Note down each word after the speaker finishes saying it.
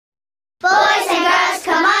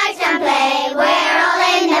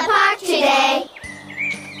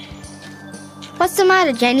the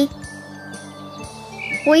matter, Jenny?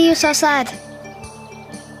 Why are you so sad?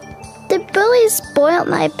 The bullies spoilt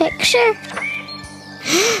my picture.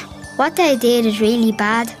 What they did is really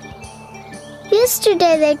bad.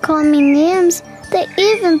 Yesterday they called me names. They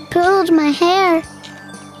even pulled my hair.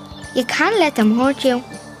 You can't let them hurt you.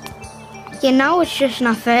 You know it's just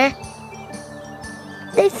not fair.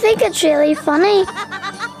 They think it's really funny.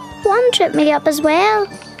 One tripped me up as well.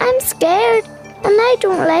 I'm scared and I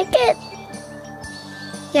don't like it.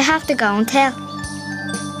 You have to go and tell.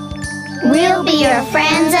 We'll be your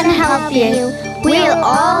friends and help you. We'll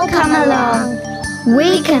all come along.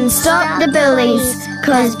 We can stop the bullies,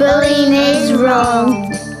 'cause bullying is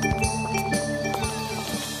wrong.